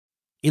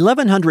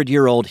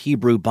1,100-year-old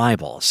Hebrew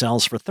Bible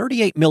sells for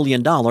 $38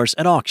 million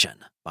at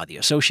auction by the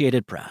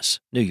Associated Press,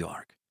 New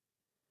York.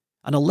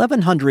 An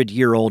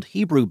 1,100-year-old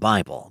Hebrew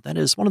Bible that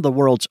is one of the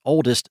world's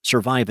oldest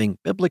surviving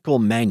biblical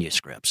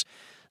manuscripts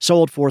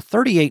sold for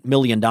 $38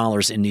 million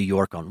in New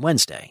York on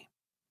Wednesday.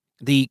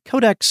 The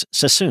Codex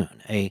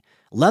Sassoon, a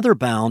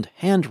leather-bound,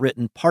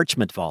 handwritten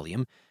parchment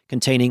volume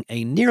containing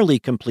a nearly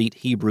complete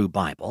Hebrew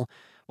Bible,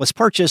 was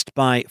purchased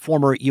by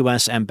former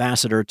U.S.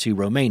 Ambassador to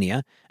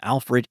Romania,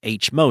 Alfred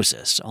H.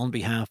 Moses, on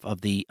behalf of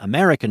the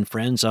American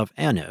Friends of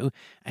Anu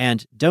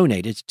and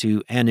donated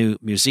to Anu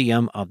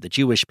Museum of the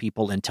Jewish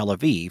People in Tel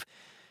Aviv,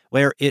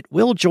 where it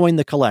will join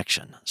the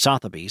collection,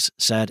 Sotheby's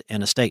said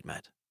in a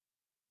statement.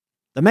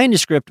 The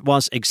manuscript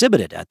was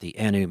exhibited at the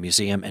Anu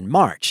Museum in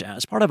March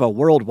as part of a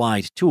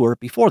worldwide tour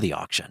before the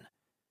auction.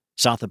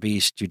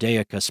 Sotheby's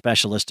Judaica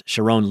specialist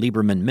Sharon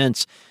Lieberman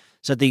Mintz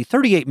said the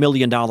 $38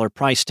 million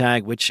price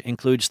tag, which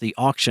includes the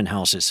auction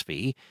house's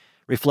fee,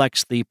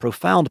 reflects the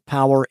profound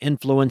power,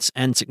 influence,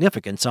 and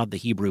significance of the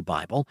Hebrew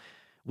Bible,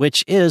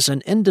 which is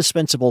an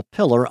indispensable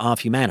pillar of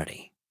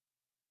humanity.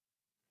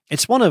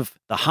 It's one of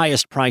the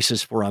highest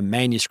prices for a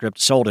manuscript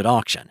sold at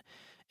auction.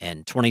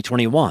 In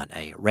 2021,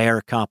 a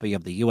rare copy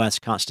of the U.S.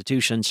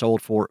 Constitution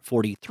sold for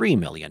 $43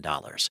 million.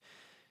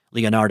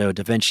 Leonardo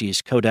da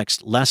Vinci's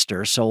Codex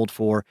Leicester sold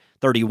for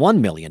 $31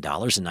 million in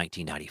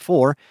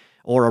 1994,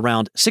 or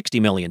around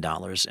 $60 million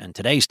in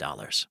today's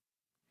dollars.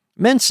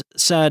 Mintz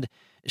said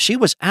she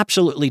was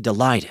absolutely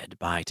delighted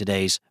by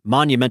today's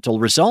monumental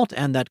result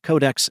and that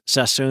Codex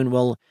Sassoon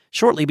will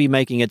shortly be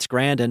making its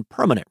grand and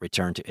permanent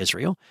return to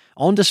Israel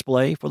on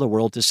display for the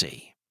world to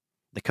see.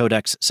 The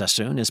Codex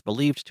Sassoon is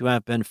believed to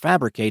have been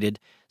fabricated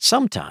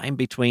sometime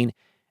between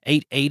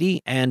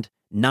 880 and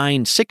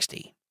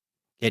 960.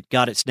 It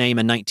got its name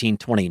in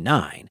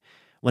 1929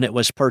 when it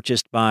was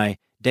purchased by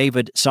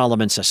David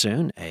Solomon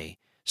Sassoon, a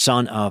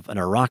son of an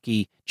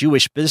Iraqi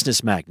Jewish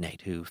business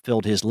magnate who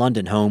filled his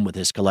London home with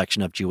his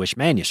collection of Jewish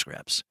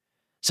manuscripts.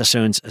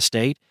 Sassoon's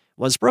estate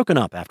was broken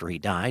up after he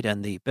died,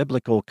 and the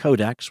Biblical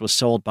Codex was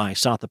sold by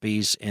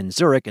Sotheby's in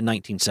Zurich in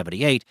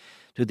 1978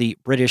 to the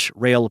British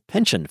Rail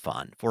Pension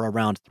Fund for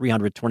around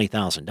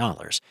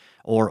 $320,000,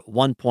 or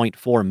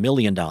 $1.4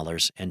 million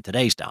in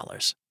today's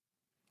dollars.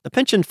 The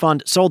pension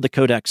fund sold the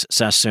Codex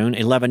Sassoon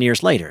 11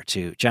 years later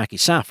to Jackie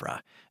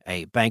Safra,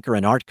 a banker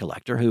and art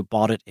collector who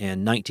bought it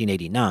in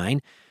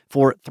 1989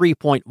 for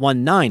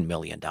 $3.19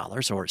 million, or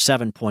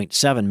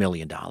 $7.7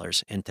 million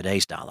in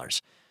today's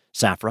dollars.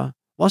 Safra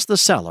was the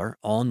seller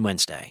on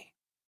Wednesday.